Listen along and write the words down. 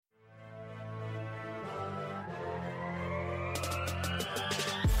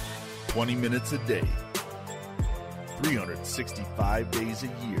20 minutes a day, 365 days a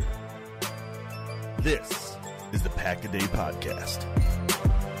year. This is the Pack-A-Day Podcast.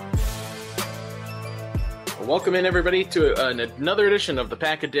 Welcome in, everybody, to another edition of the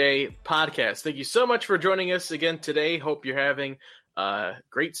Pack-A-Day Podcast. Thank you so much for joining us again today. Hope you're having a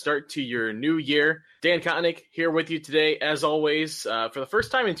great start to your new year. Dan Kotnick here with you today, as always, for the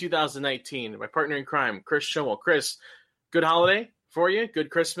first time in 2019. My partner in crime, Chris Schimmel. Chris, good holiday for you.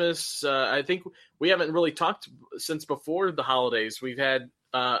 Good Christmas. I think we haven't really talked since before the holidays. We've had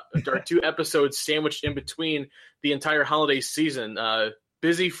our 2 episodes sandwiched in between the entire holiday season.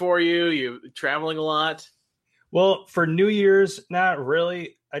 Busy for you? You traveling a lot? Well, for New Year's, not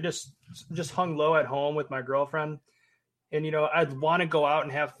really. I just hung low at home with my girlfriend. And, you know, I'd want to go out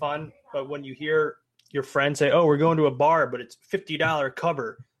and have fun. But when you hear your friend say, oh, we're going to a bar, but it's $50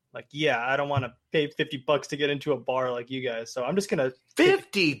 cover. Like, yeah, I don't want to pay $50 to get into a bar like you guys. So I'm just going to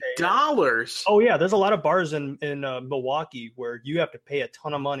 $50. Oh, yeah. There's a lot of bars in Milwaukee where you have to pay a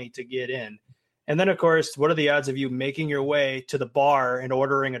ton of money to get in. And then, of course, what are the odds of you making your way to the bar and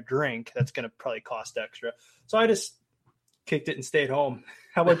ordering a drink? That's going to probably cost extra. So I just kicked it and stayed home.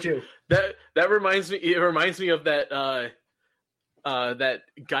 How about you? That reminds me. It reminds me of that that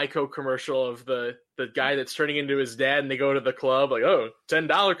Geico commercial of the guy that's turning into his dad, and they go to the club like, oh,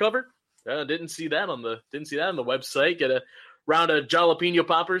 $10 cover. Didn't see that on the website. Get a round of jalapeno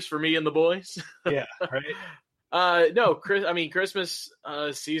poppers for me and the boys. Yeah, right. No, Christmas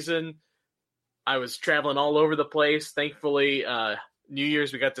season. I was traveling all over the place. Thankfully, New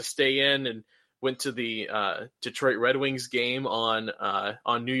Year's we got to stay in and went to the Detroit Red Wings game on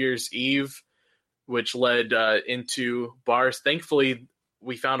New Year's Eve, which led into bars. Thankfully,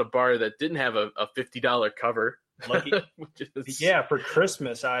 we found a bar that didn't have a $50 cover. Lucky. Yeah, for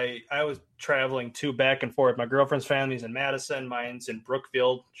Christmas, I was traveling back and forth. My girlfriend's family's in Madison. Mine's in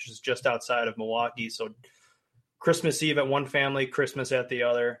Brookfield, which is just outside of Milwaukee. So Christmas Eve at one family, Christmas at the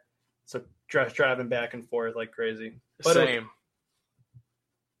other. So driving back and forth like crazy. But same.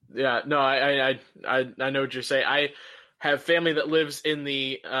 Yeah, no, I know what you're saying. I have family that lives in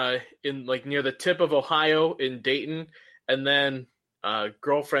the in like near the tip of Ohio in Dayton, and then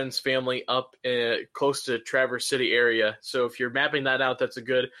girlfriend's family up close to Traverse City area. So if you're mapping that out, that's a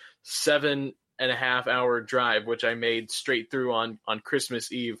good 7.5-hour drive, which I made straight through on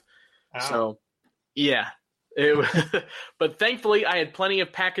Christmas Eve. Ow. So yeah. But thankfully, I had plenty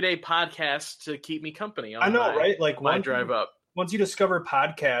of Pack-A-Day podcasts to keep me company. I know, right? Like my drive up. Once you discover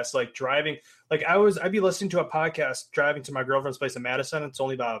podcasts, like driving, like I'd be listening to a podcast driving to my girlfriend's place in Madison. It's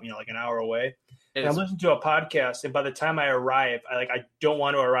only about like an hour away. And I'm listening to a podcast, and by the time I arrive, I don't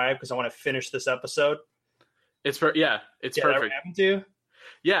want to arrive because I want to finish this episode. It's perfect. That happened to you?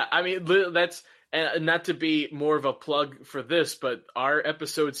 Yeah, I mean that's. And not to be more of a plug for this, but our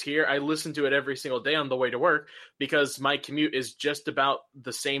episodes here, I listen to it every single day on the way to work because my commute is just about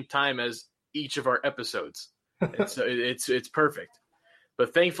the same time as each of our episodes. So it's perfect.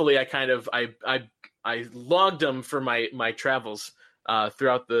 But thankfully, I logged them for my travels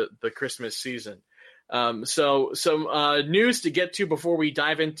throughout the Christmas season. So some news to get to before we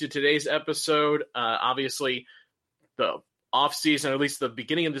dive into today's episode. Obviously, the off-season, or at least the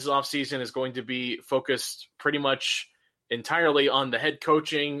beginning of this off-season, is going to be focused pretty much entirely on the head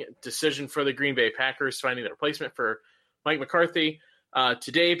coaching decision for the Green Bay Packers, finding the replacement for Mike McCarthy.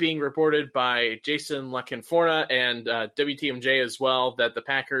 Today being reported by Jason La Canfora and WTMJ as well that the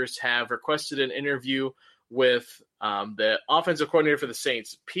Packers have requested an interview with the offensive coordinator for the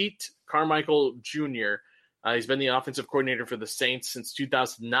Saints, Pete Carmichael Jr. He's been the offensive coordinator for the Saints since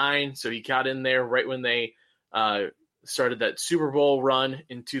 2009, so he got in there right when they started that Super Bowl run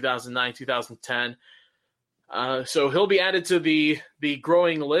in 2009, 2010. So he'll be added to the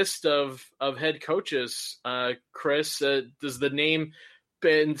growing list of head coaches. Chris, does the name,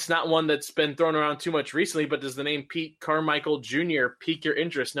 it's not one that's been thrown around too much recently, but does the name Pete Carmichael Jr. pique your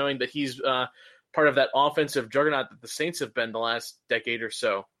interest, knowing that he's part of that offensive juggernaut that the Saints have been the last decade or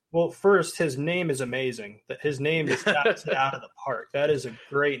so? Well, first, his name is amazing. His name is out of the park. That is a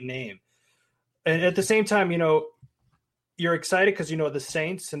great name. And at the same time, you're excited because, the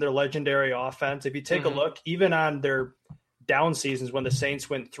Saints and their legendary offense. If you take a look, even on their down seasons when the Saints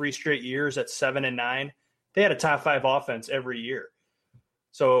went 3 straight years at 7-9, they had a top 5 offense every year.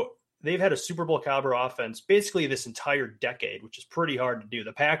 So they've had a Super Bowl caliber offense basically this entire decade, which is pretty hard to do.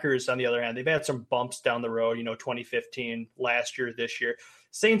 The Packers, on the other hand, they've had some bumps down the road, 2015, last year, this year.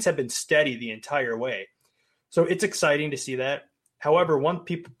 Saints have been steady the entire way. So it's exciting to see that. However,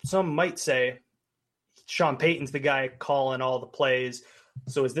 some might say Sean Payton's the guy calling all the plays.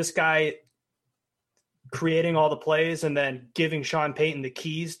 So is this guy creating all the plays and then giving Sean Payton the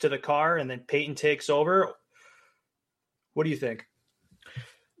keys to the car and then Payton takes over? What do you think?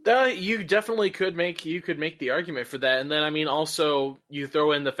 You definitely could make the argument for that. And then, I mean, also you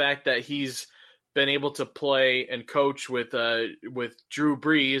throw in the fact that he's been able to play and coach with Drew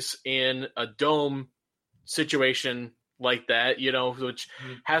Brees in a dome situation like that, which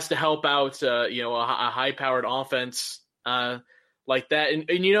has to help out, a high-powered offense like that. And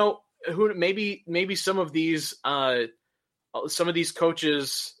who maybe some of these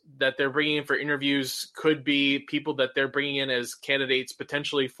coaches that they're bringing in for interviews could be people that they're bringing in as candidates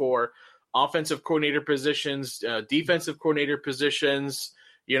potentially for offensive coordinator positions, defensive coordinator positions.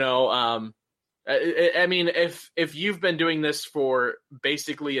 I mean, if you've been doing this for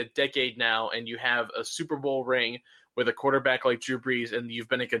basically a decade now and you have a Super Bowl ring with a quarterback like Drew Brees and you've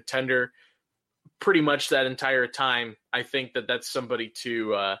been a contender pretty much that entire time, I think that that's somebody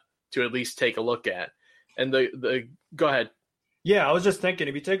to at least take a look at. And go ahead. Yeah, I was just thinking,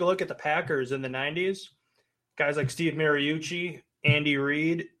 if you take a look at the Packers in the 90s, guys like Steve Mariucci, Andy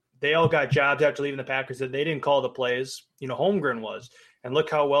Reid, they all got jobs after leaving the Packers that they didn't call the plays. Holmgren was. And look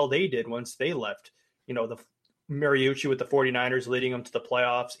how well they did once they left. The Mariucci with the 49ers leading them to the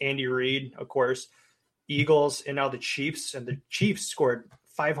playoffs. Andy Reid, of course, Eagles, and now the Chiefs. And the Chiefs scored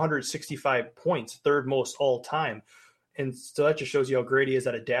 565 points, third most all time. And so that just shows you how great he is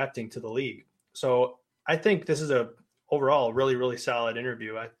at adapting to the league. So I think this is overall really, really solid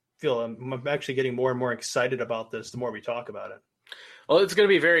interview. I feel I'm actually getting more and more excited about this the more we talk about it. Well, it's going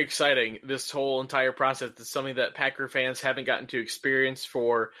to be very exciting, this whole entire process. It's something that Packer fans haven't gotten to experience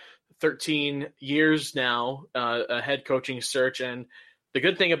for 13 years now, a head coaching search. And the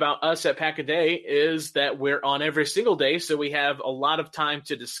good thing about us at Pack-A-Day is that we're on every single day, so we have a lot of time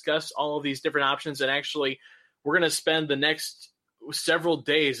to discuss all of these different options. And actually, we're going to spend the next several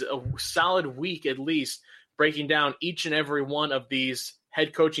days, a solid week at least, breaking down each and every one of these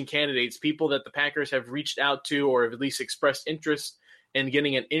head coaching candidates, people that the Packers have reached out to or have at least expressed interest in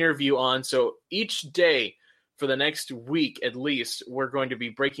getting an interview on. So each day for the next week at least, we're going to be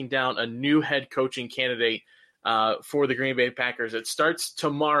breaking down a new head coaching candidate for the Green Bay Packers. It starts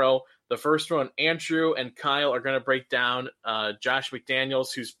tomorrow. The first one, Andrew and Kyle are going to break down Josh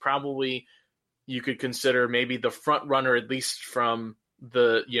McDaniels, who's probably, you could consider maybe the front runner, at least from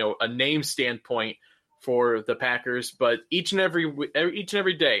the, a name standpoint for the Packers, but each and every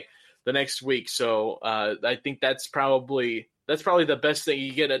day the next week. So I think that's probably the best thing.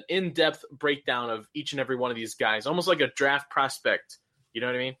 You get an in-depth breakdown of each and every one of these guys, almost like a draft prospect. You know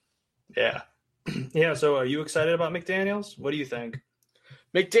what I mean? Yeah. Yeah. So are you excited about McDaniels? What do you think?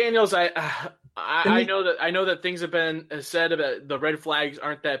 McDaniels, I know that things have been said about the red flags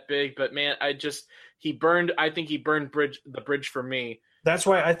aren't that big, but man, I think he burned the bridge for me. That's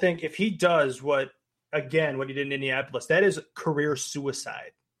why I think if he does what he did in Indianapolis, that is career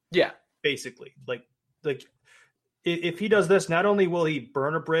suicide. Yeah. Basically. Like if he does this, not only will he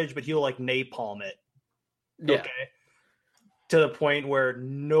burn a bridge, but he'll napalm it. Yeah. Okay. To the point where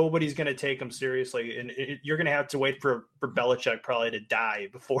nobody's going to take him seriously. And you're going to have to wait for Belichick probably to die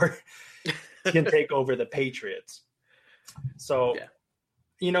before he can take over the Patriots. So,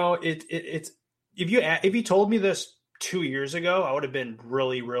 it's if you told me this 2 years ago, I would have been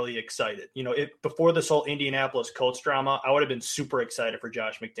really, really excited. Before this whole Indianapolis Colts drama, I would have been super excited for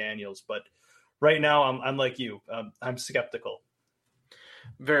Josh McDaniels. But right now, I'm like you. I'm skeptical.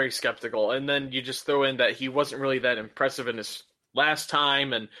 Very skeptical. And then you just throw in that he wasn't really that impressive in his last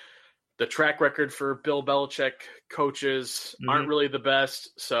time, and the track record for Bill Belichick coaches aren't really the best.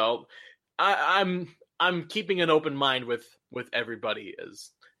 So I'm keeping an open mind with everybody.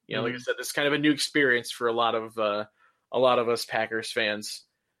 As like I said, this is kind of a new experience for a lot of us Packers fans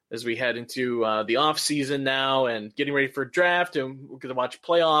as we head into the off season now and getting ready for draft, and we're going to watch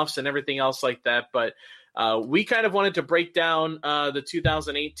playoffs and everything else like that. But we kind of wanted to break down the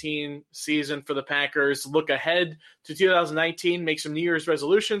 2018 season for the Packers, look ahead to 2019, make some New Year's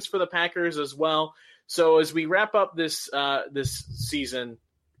resolutions for the Packers as well. So as we wrap up this season,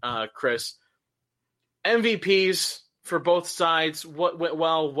 Chris, MVPs for both sides, what went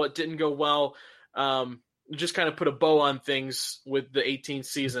well, what didn't go well, just kind of put a bow on things with the 18th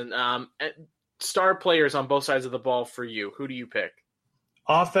season. Star players on both sides of the ball for you. Who do you pick?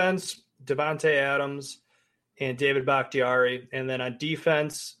 Offense, Devontae Adams and David Bakhtiari. And then on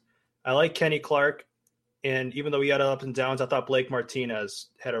defense, I like Kenny Clark. And even though he had ups and downs, I thought Blake Martinez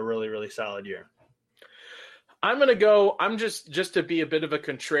had a really, really solid year. I'm just to be a bit of a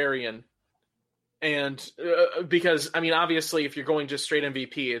contrarian. And because, obviously, if you're going just straight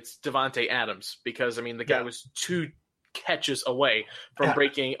MVP, it's Devontae Adams. Because, the guy was 2 catches away from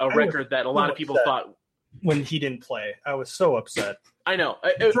breaking a record that a lot of people thought when he didn't play. I was so upset. I know.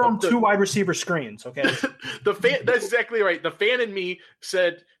 Throw him 2 wide receiver screens, okay? That's exactly right. The fan in me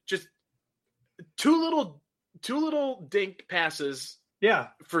said just two little dink passes. Yeah,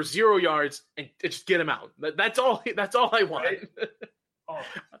 for 0 yards and just get him out. That's all I want. Right? Oh.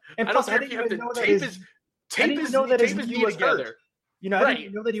 And I plus, don't care if you have to tape his knee together. Hurt. You know, I didn't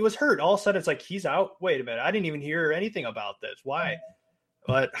even know that he was hurt. All of a sudden, it's like he's out. Wait a minute, I didn't even hear anything about this. Why?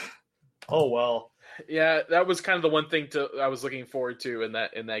 But oh well. Yeah, that was kind of the one thing I was looking forward to in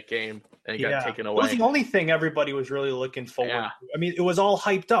that game, and it got taken away. It was the only thing everybody was really looking forward to. I mean, it was all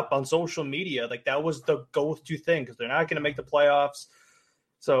hyped up on social media. Like that was the go-to thing because they're not going to make the playoffs.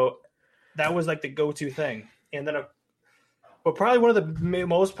 So that was like the go-to thing. And then, but probably one of the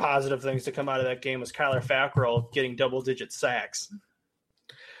most positive things to come out of that game was Kyler Fackrell getting double-digit sacks.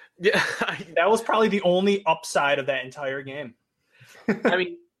 Yeah, that was probably the only upside of that entire game. I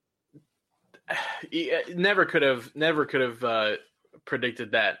mean, never could have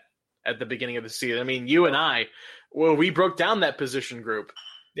predicted that at the beginning of the season. I mean, you and I, we broke down that position group.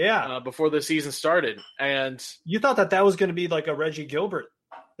 Yeah, before the season started, and you thought that was going to be like a Reggie Gilbert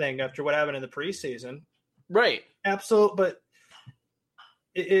thing after what happened in the preseason, right? Absolutely, but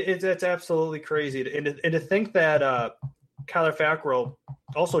it's absolutely crazy, and to think that Kyler Fackrell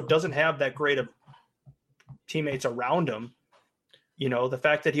also doesn't have that great of teammates around him. You know, the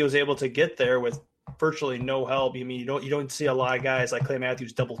fact that he was able to get there with virtually no help. I mean, you don't see a lot of guys like Clay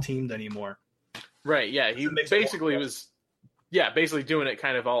Matthews double teamed anymore. Right? Yeah, he basically was. Yeah, basically doing it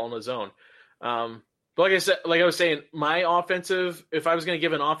kind of all on his own. But like I was saying, if I was going to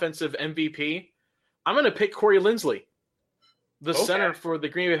give an offensive MVP, I'm going to pick Corey Linsley. The center for the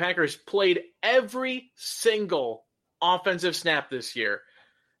Green Bay Packers played every single offensive snap this year.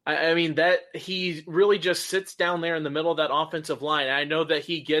 I mean, that he really just sits down there in the middle of that offensive line. And I know that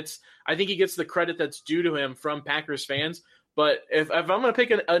I think he gets the credit that's due to him from Packers fans. But if I'm going to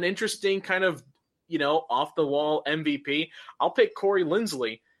pick an interesting kind of, off the wall MVP, I'll pick Corey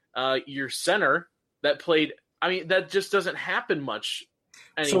Linsley, your center that played. I mean, that just doesn't happen much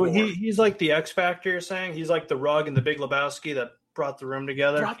anymore. So he's like the X factor. You're saying he's like the Rug and the Big Lebowski that brought the room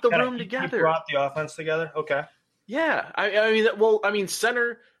together. He brought the offense together. Okay. Yeah, I mean,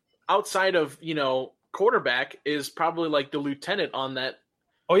 center outside of quarterback is probably like the lieutenant on that.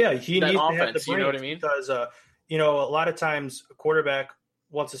 Oh yeah, he needs offense. To have the brains, you know what I mean? Because a lot of times a quarterback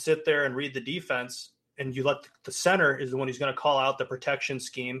wants to sit there and read the defense, and you let the center is the one who's going to call out the protection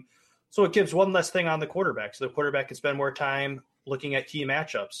scheme. So it gives one less thing on the quarterback. So the quarterback can spend more time looking at key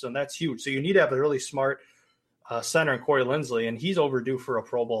matchups, and that's huge. So you need to have a really smart center in Corey Linsley, and he's overdue for a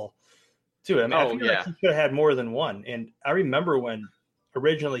Pro Bowl too. I mean, I feel like he could have had more than one. And I remember when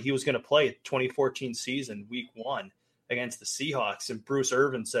originally he was going to play the 2014 season, week 1 against the Seahawks, and Bruce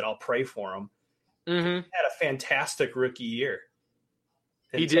Irvin said, "I'll pray for him." Mm-hmm. He had a fantastic rookie year.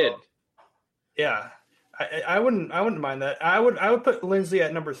 He did. Yeah. I wouldn't mind that. I would put Linsley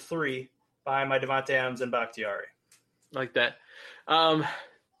at number 3 behind my Devontae Adams and Bakhtiari. Like that.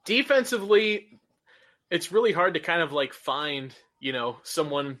 Defensively, it's really hard to kind of like find,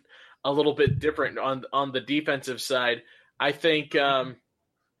 someone a little bit different on the defensive side. I think,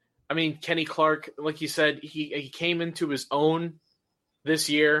 Kenny Clark, like you said, he came into his own this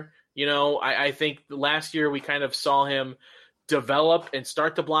year. I think last year we kind of saw him develop and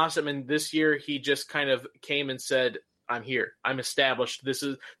start to blossom, and this year he just kind of came and said, "I'm here. I'm established.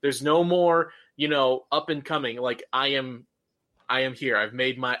 There's no more, up and coming. Like I am here. I've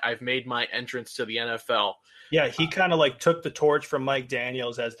made my entrance to the NFL." Yeah, he kind of like took the torch from Mike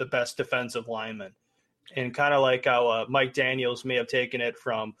Daniels as the best defensive lineman, and kind of like how Mike Daniels may have taken it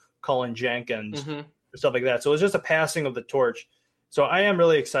from Cullen Jenkins or stuff like that. So it was just a passing of the torch. So I am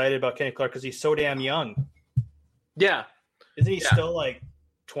really excited about Kenny Clark because he's so damn young. Yeah. Isn't he still like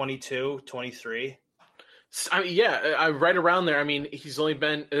 22, 23? I mean, right around there. I mean,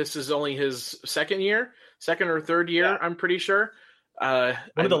 this is only his second or third year, I'm pretty sure. One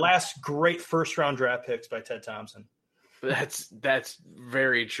of the last great first-round draft picks by Ted Thompson. That's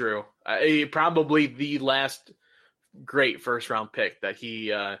very true. Probably the last great first-round pick that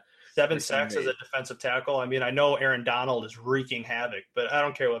he 7 sacks as a defensive tackle. I mean, I know Aaron Donald is wreaking havoc, but I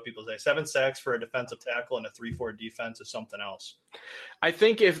don't care what people say. 7 sacks for a defensive tackle and a 3-4 defense is something else. I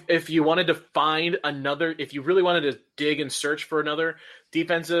think if you wanted to find if you really wanted to dig and search for another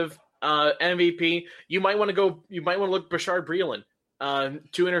defensive MVP, you might want to look Bashard Breeland.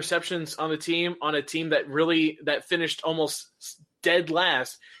 2 interceptions on the team, on a team that finished almost dead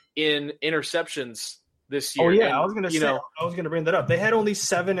last in interceptions this year. Oh yeah, I was going to bring that up. They had only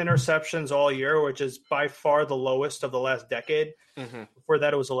 7 interceptions all year, which is by far the lowest of the last decade. Mm-hmm. Before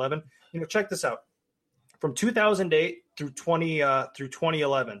that, it was 11. Check this out. from 2008 through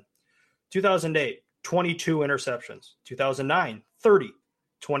 2011. 2008, 22 interceptions. 2009, 30.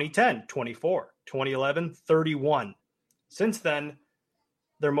 2010, 24. 2011, 31. Since then,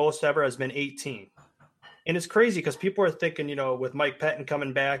 their most ever has been 18. And it's crazy because people are thinking, with Mike Pettin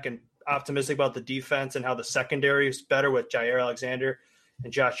coming back and optimistic about the defense and how the secondary is better with Jair Alexander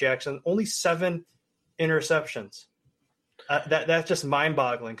and Josh Jackson, only 7 interceptions. That's just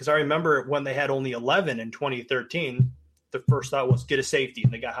mind-boggling because I remember when they had only 11 in 2013, the first thought was get a safety,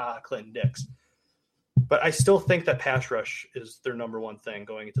 and they got Clinton Dix. But I still think that pass rush is their number one thing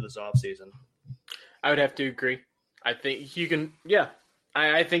going into this offseason. I would have to agree. I think you can. Yeah,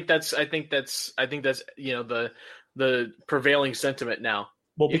 I think that's the prevailing sentiment now.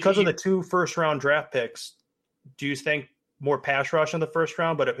 Well, because of the 2 first-round draft picks, do you think more pass rush in the first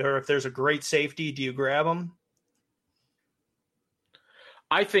round? But if there's a great safety, do you grab them?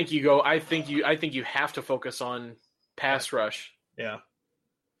 I think you go. I think you have to focus on pass rush. Yeah.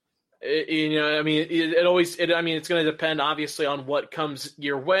 It's going to depend obviously on what comes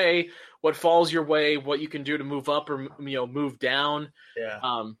your way, what falls your way, what you can do to move up or move down.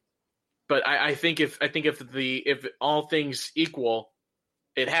 Yeah. But I think if all things equal,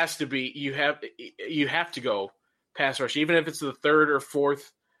 it has to be you have to go pass rush, even if it's the 3rd or 4th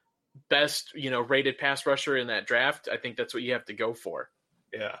best rated pass rusher in that draft. I think that's what you have to go for.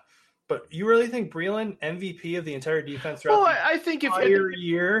 Yeah. But you really think Breeland MVP of the entire defense throughout I think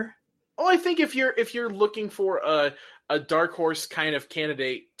year? Oh, I think if you're looking for a dark horse kind of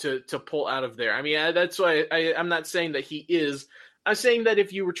candidate to pull out of there, I mean that's why I'm not saying that he is. I'm saying that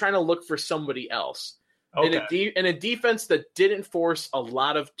if you were trying to look for somebody else in a defense that didn't force a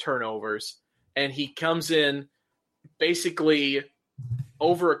lot of turnovers, and he comes in basically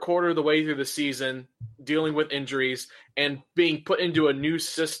over a quarter of the way through the season, dealing with injuries and being put into a new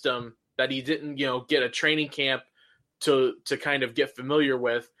system that he didn't get a training camp to kind of get familiar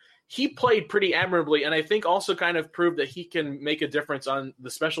with. He played pretty admirably, and I think also kind of proved that he can make a difference on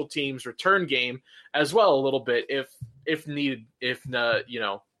the special teams return game as well a little bit if needed. If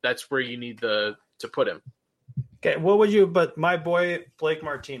that's where you need to put him. Okay, but my boy Blake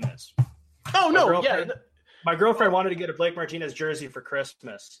Martinez. Oh no, yeah. My girlfriend wanted to get a Blake Martinez jersey for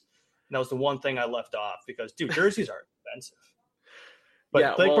Christmas, and that was the one thing I left off because jerseys are expensive.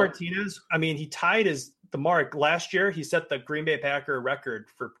 But Blake Martinez, I mean, he tied the mark last year. He set the Green Bay Packer record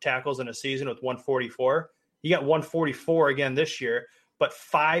for tackles in a season with 144. He got 144 again this year, but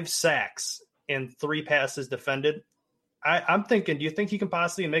 5 sacks and 3 passes defended. I'm thinking, do you think he can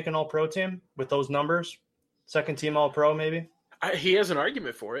possibly make an All-Pro team with those numbers? Second team All-Pro, maybe? He has an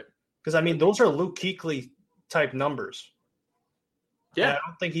argument for it. Because, I mean, those are Luke Kuechly type numbers. Yeah. And I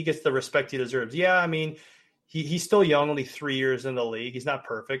don't think he gets the respect he deserves. Yeah, I mean, he's still young, only 3 years in the league. He's not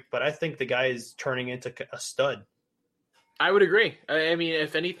perfect, but I think the guy is turning into a stud. I would agree. I mean,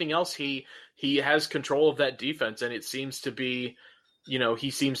 if anything else, he has control of that defense, and it seems to be, he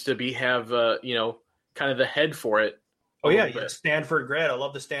seems to be have kind of the head for it. Oh yeah, Stanford grad. I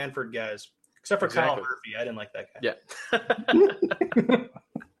love the Stanford guys, except for Kyle Murphy. I didn't like that guy. Yeah.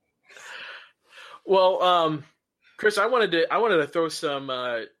 Well, Chris, I wanted to throw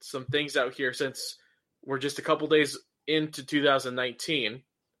some things out here since we're just a couple days into 2019.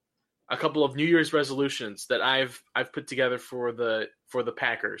 A couple of New Year's resolutions that I've put together for the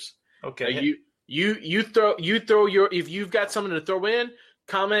Packers. Okay. You throw your, if you've got something to throw in,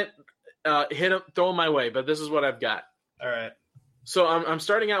 comment, throw them my way. But this is what I've got. All right. So I'm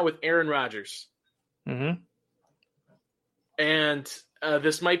starting out with Aaron Rodgers. Mm-hmm. And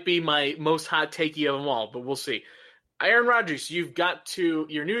this might be my most hot takey of them all, but we'll see. Aaron Rodgers, your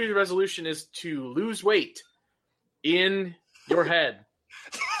New Year's resolution is to lose weight in your head.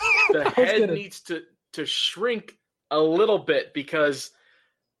 The head needs to shrink a little bit because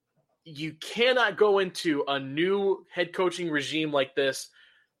you cannot go into a new head coaching regime like this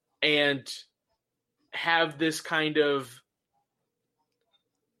and have this kind of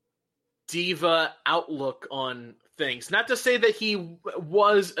diva outlook on things. Not to say that he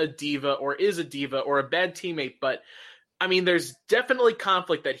was a diva or is a diva or a bad teammate, but I mean, there's definitely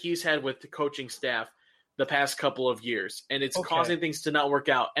conflict that he's had with the coaching staff the past couple of years, and it's causing things to not work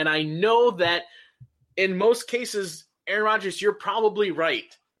out. And I know that in most cases, Aaron Rodgers, you're probably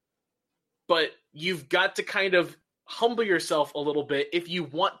right, but you've got to kind of humble yourself a little bit if you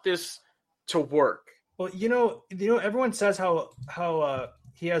want this to work. Well, everyone says how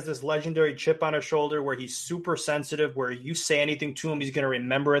he has this legendary chip on his shoulder where he's super sensitive, where you say anything to him, he's going to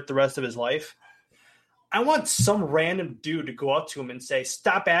remember it the rest of his life. I want some random dude to go up to him and say,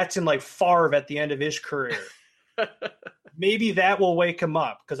 stop acting like Favre at the end of his career. Maybe that will wake him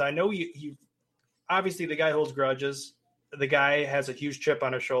up because I know obviously the guy holds grudges. The guy has a huge chip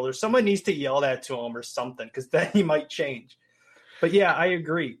on his shoulder. Someone needs to yell that to him or something, because then he might change. But yeah, I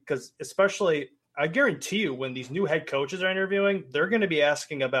agree, because especially I guarantee you when these new head coaches are interviewing, they're going to be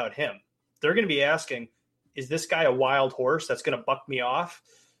asking about him. They're going to be asking, is this guy a wild horse that's going to buck me off?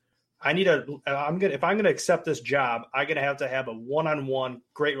 If I'm going to accept this job, I'm going to have a one-on-one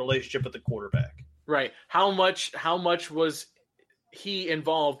great relationship with the quarterback. Right. How much was he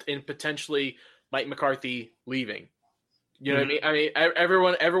involved in potentially Mike McCarthy leaving? You know what I mean? I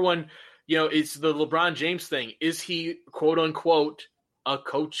mean, everyone, you know, it's the LeBron James thing. Is he, quote unquote, a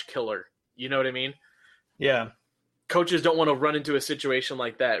coach killer? You know what I mean? Yeah. Coaches don't want to run into a situation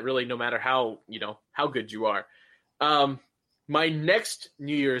like that, really, no matter how good you are. My next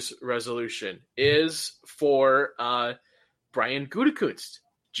New Year's resolution is for Brian Gutekunst,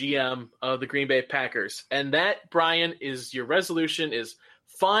 GM of the Green Bay Packers. And that, Brian, is your resolution is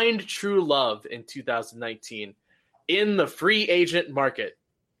find true love in 2019 in the free agent market.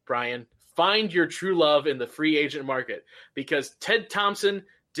 Brian, find your true love in the free agent market, because Ted Thompson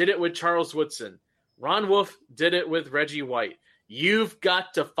did it with Charles Woodson. Ron Wolf did it with Reggie White. You've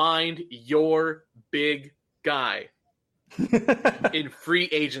got to find your big guy in free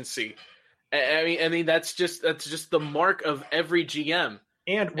agency. I mean that's just the mark of every GM.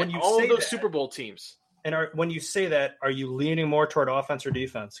 And when you all say those that, Super Bowl teams. And when you say that, are you leaning more toward offense or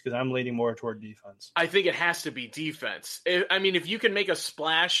defense? Because I'm leaning more toward defense. I think it has to be defense. If you can make a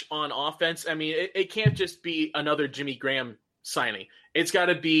splash on offense, I mean, it can't just be another Jimmy Graham signing. It's got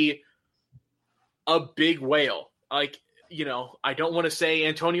to be a big whale. Like, you know, I don't want to say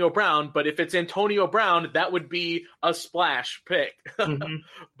Antonio Brown, but if it's Antonio Brown, that would be a splash pick. Mm-hmm.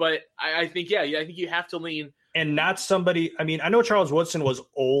 But I think you have to lean. And not somebody, I mean, I know Charles Woodson was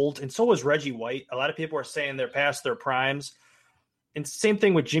old, and so was Reggie White. A lot of people are saying they're past their primes. And same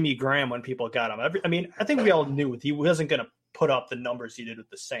thing with Jimmy Graham when people got him. I think we all knew he wasn't going to put up the numbers he did with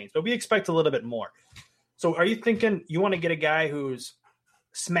the Saints, but we expect a little bit more. So are you thinking you want to get a guy who's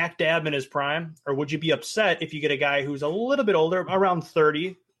smack dab in his prime, or would you be upset if you get a guy who's a little bit older, around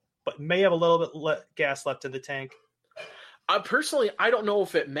 30, but may have a little bit gas left in the tank? Personally, I don't know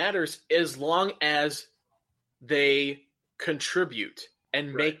if it matters as long as they contribute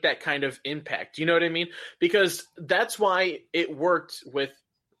and make that kind of impact. You know what I mean? Because that's why it worked with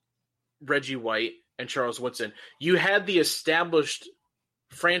Reggie White and Charles Woodson. You had the established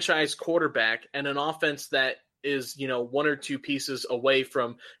franchise quarterback and an offense that is, you know, one or two pieces away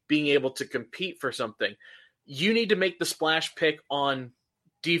from being able to compete for something. You need to make the splash pick on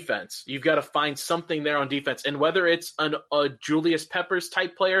defense. You've got to find something there on defense. And whether it's a Julius Peppers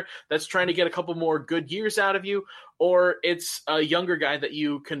type player that's trying to get a couple more good years out of you, or it's a younger guy that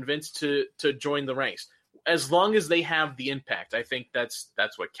you convince to join the ranks, as long as they have the impact, I think that's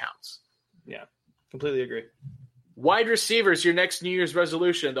what counts. Yeah, completely agree. Wide receivers, your next New Year's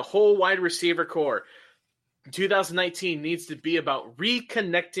resolution, the whole wide receiver core. 2019 needs to be about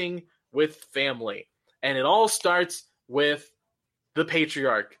reconnecting with family. And it all starts with the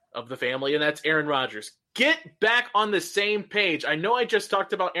patriarch of the family, and that's Aaron Rodgers. Get back on the same page. I know I just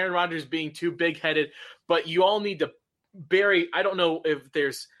talked about Aaron Rodgers being too big-headed, but you all need to bury – I don't know if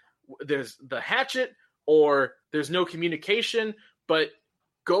there's the hatchet or there's no communication, but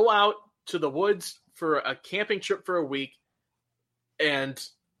go out to the woods for a camping trip for a week and,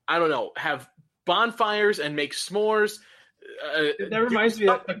 I don't know, have bonfires and make s'mores. That reminds me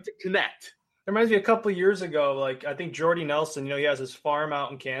of to connect. It reminds me a couple of years ago, like I think Jordy Nelson, you know, he has his farm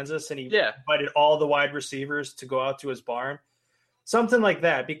out in Kansas, and he invited all the wide receivers to go out to his barn. Something like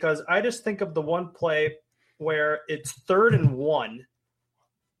that, because I just think of the one play where it's 3rd and 1,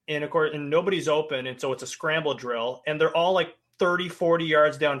 and of course, and nobody's open, and so it's a scramble drill, and they're all like 30, 40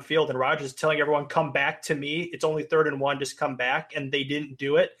 yards downfield, and Rodgers is telling everyone, come back to me. It's only 3rd and 1, just come back, and they didn't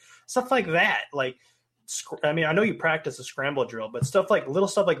do it. Stuff like that, like, I mean, I know you practice a scramble drill, but little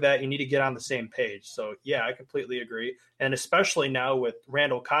stuff like that, you need to get on the same page. So, yeah, I completely agree. And especially now with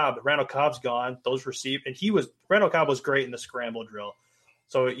Randall Cobb. Randall Cobb's gone. Randall Cobb was great in the scramble drill.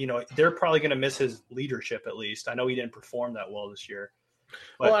 So, you know, they're probably going to miss his leadership at least. I know he didn't perform that well this year.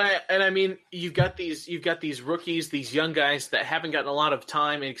 But, I mean, you've got these rookies, these young guys that haven't gotten a lot of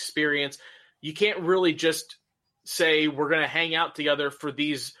time and experience. You can't really just say we're going to hang out together for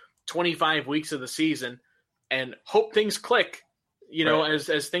these 25 weeks of the season and hope things click, you know,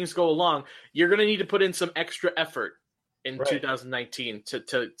 as things go along. You're going to need to put in some extra effort in 2019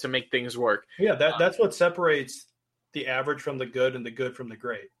 to make things work. Yeah, that's what separates the average from the good and the good from the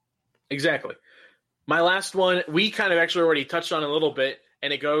great. Exactly. My last one, we kind of actually already touched on a little bit,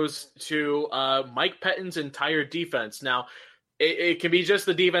 and it goes to Mike Pettine's entire defense. Now, it can be just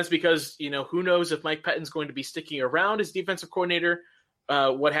the defense because, who knows if Mike Pettine's going to be sticking around as defensive coordinator,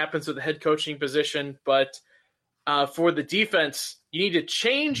 what happens with the head coaching position. But for the defense, you need to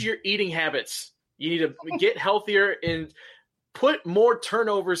change your eating habits. You need to get healthier and put more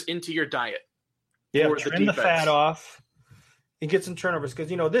turnovers into your diet. Yeah, trim the fat off and get some turnovers because,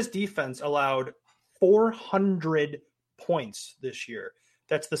 this defense allowed 400 points this year.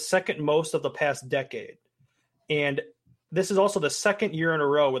 That's the second most of the past decade. And this is also the second year in a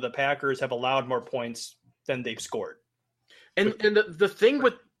row where the Packers have allowed more points than they've scored. And the thing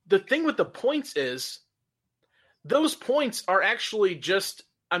with the points is those points are actually just,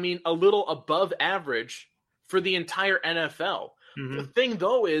 a little above average for the entire NFL. Mm-hmm. The thing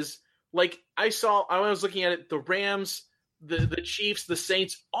though is, like I was looking at it, the Rams, the Chiefs, the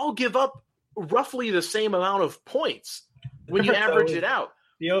Saints all give up roughly the same amount of points when you average it out.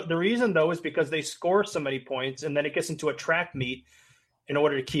 The reason, though, is because they score so many points, and then it gets into a track meet in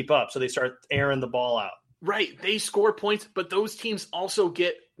order to keep up. So they start airing the ball out. Right. They score points, but those teams also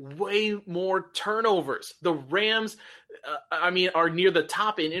get way more turnovers. The Rams, are near the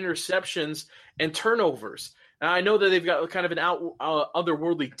top in interceptions and turnovers. Now, I know that they've got kind of an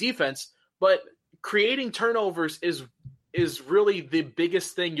otherworldly defense, but creating turnovers is really the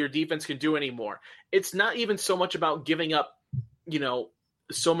biggest thing your defense can do anymore. It's not even so much about giving up,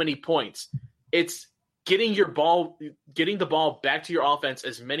 so many points. It's getting the ball back to your offense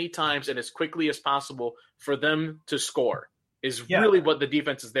as many times and as quickly as possible for them to score is really what the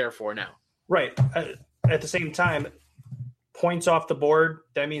defense is there for now. Right. At the same time, points off the board,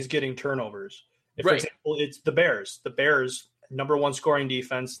 that means getting turnovers. For example, it's the Bears. The Bears, number one scoring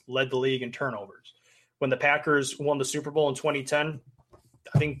defense, led the league in turnovers. When the Packers won the Super Bowl in 2010,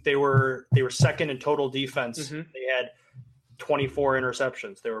 I think they were second in total defense. Mm-hmm. They had 24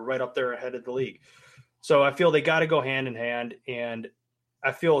 interceptions. They were right up there ahead of the league. So I feel they got to go hand in hand, and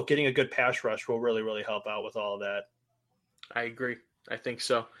I feel getting a good pass rush will really, really help out with all of that. I agree. I think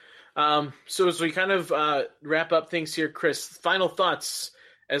so. So as we kind of wrap up things here, Chris, final thoughts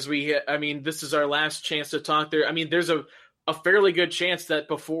as this is our last chance to talk there. There's a fairly good chance that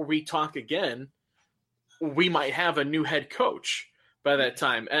before we talk again, we might have a new head coach by that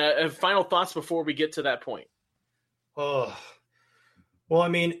time. Final thoughts before we get to that point. Oh, well,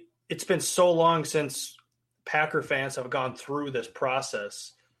 it's been so long since Packer fans have gone through this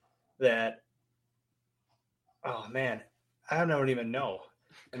process that, oh man, I don't even know.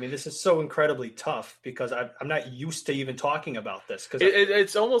 This is so incredibly tough because I'm not used to even talking about this. Because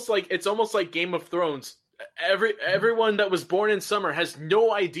it's almost like Game of Thrones. Everyone that was born in summer has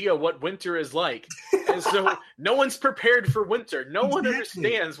no idea what winter is like, and so no one's prepared for winter. No one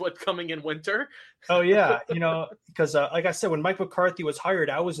understands what's coming in winter. Oh yeah, because like I said, when Mike McCarthy was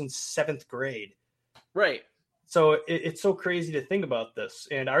hired, I was in 7th grade. Right. So it's so crazy to think about this.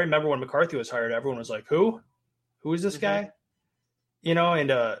 And I remember when McCarthy was hired, everyone was like, "Who is this guy?"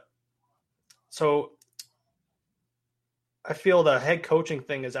 So I feel the head coaching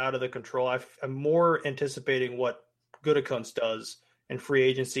thing is out of the control. I'm more anticipating what Gutekunst does in free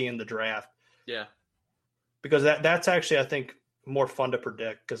agency and the draft. Yeah. Because that's actually, I think, more fun to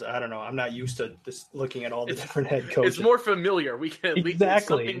predict because, I don't know, I'm not used to just looking at all the different head coaches. It's more familiar. We can at least it's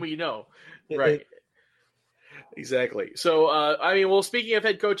something we know. Right. Exactly. So, well, speaking of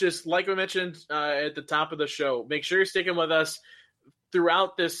head coaches, like we mentioned at the top of the show, make sure you're sticking with us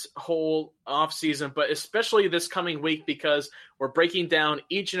throughout this whole offseason, but especially this coming week because we're breaking down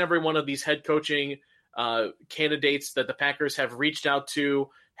each and every one of these head coaching candidates that the Packers have reached out to,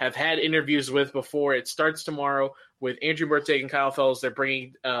 have had interviews with before. It starts tomorrow with Andrew Mertig and Kyle Fells. They're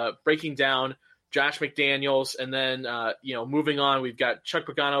breaking down Josh McDaniels, and then moving on, we've got Chuck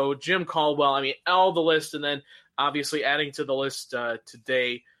Pagano, Jim Caldwell. All the list, and then obviously adding to the list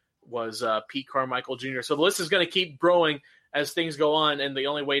today was Pete Carmichael Jr. So the list is going to keep growing as things go on, and the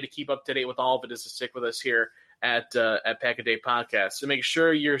only way to keep up to date with all of it is to stick with us here at Pack a Day Podcast. So make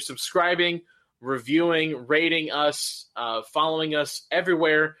sure you're subscribing, reviewing, rating us, following us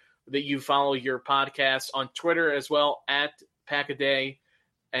everywhere that you follow your podcast, on Twitter as well, at Pack a Day,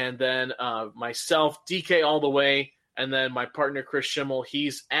 and then myself, DK all the way, and then my partner, Chris Schimmel.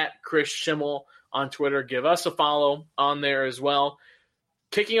 He's at Chris Schimmel on Twitter. Give us a follow on there as well.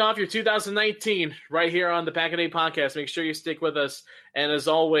 Kicking off your 2019 right here on the Pack a Day Podcast. Make sure you stick with us. And as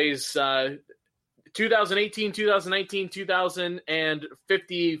always, 2018, 2019,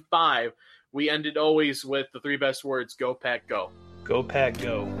 2055, we ended always with the 3 best words: Go Pack Go. Go Pack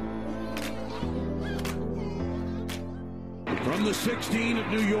Go. From the 16 of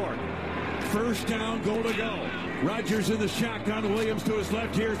New York, first down, goal to go. Rodgers in the shotgun, Williams to his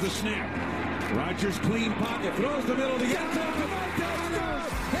left. Here's the snap. Rodgers clean pocket, throws the middle of the end zone to Montana,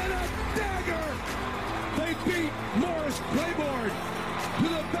 and a dagger! They beat Morris Claiborne to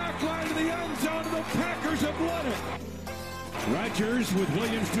the back line of the end zone, and the Packers have won it. Rodgers with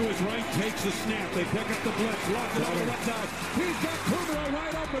Williams to his right takes the snap. They pick up the blitz, lock it on the left side. He's got Kumerow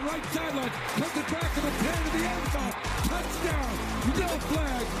wide open, right sideline. Puts it back to the 10 to the end zone. Touchdown, no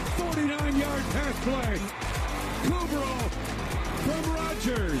flag, 49-yard pass play. Kumerow from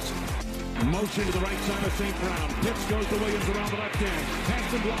Rodgers. Motion to the right side of St. Brown. Pitch goes to Williams around the left end.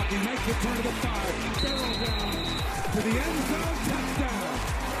 Pass and block. He makes the turn to the 5. Barrel down to the end zone. Touchdown.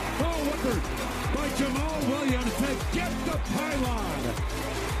 Oh, Woodward by Jamal Williams to get the pylon.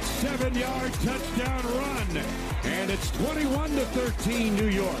 7-yard touchdown run. And it's 21-13 New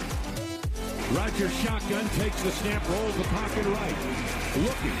York. Rodgers shotgun, takes the snap, rolls the pocket right.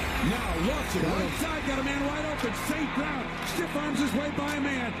 Looking, now launching, right side, got a man wide open. St. Brown stiff arms his way by a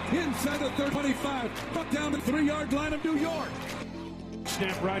man. Inside the 25, up down the 3-yard line of New York.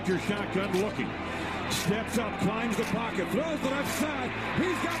 Snap, Rodgers shotgun, looking. Steps up, climbs the pocket, throws the left side.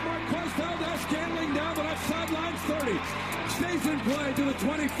 He's got Marquez Valdes-Scantling down the left sideline, 30. Stays in play to the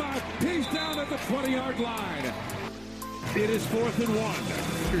 25. He's down at the 20-yard line. It is 4th and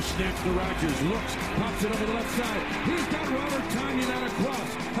 1. Here snaps to Rodgers, looks, pops it over the left side. He's got Robert Tonyan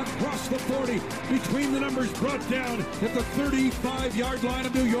across the 40, between the numbers, brought down at the 35-yard line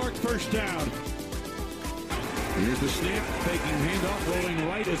of New York, first down. Here's the snap, faking handoff, rolling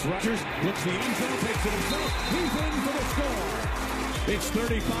right as Rodgers looks the end zone, takes it himself. He's in for the score. It's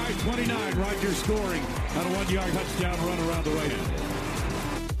 35-29, Rodgers scoring on a 1-yard touchdown run around the right end.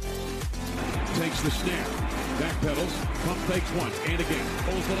 Takes the snap. Backpedals, pump fakes once and again.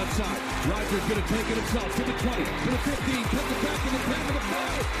 Holds the left side. Rodgers going to take it himself to the 20, to the 15, cuts it back to the 10, to the 5,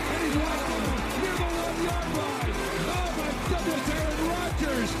 and he's right on near the 1-yard line. Oh my goodness, Aaron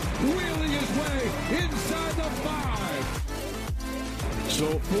Rodgers wheeling his way inside the 5. So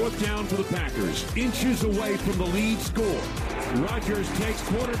 4th down for the Packers, inches away from the lead score. Rodgers takes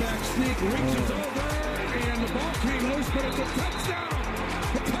quarterback sneak, reaches over, and the ball came loose, but it's a touchdown.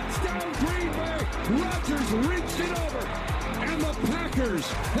 A touchdown, Green Bay. Rodgers reached it over, and the Packers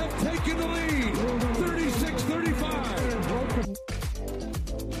have taken the lead, 36-31.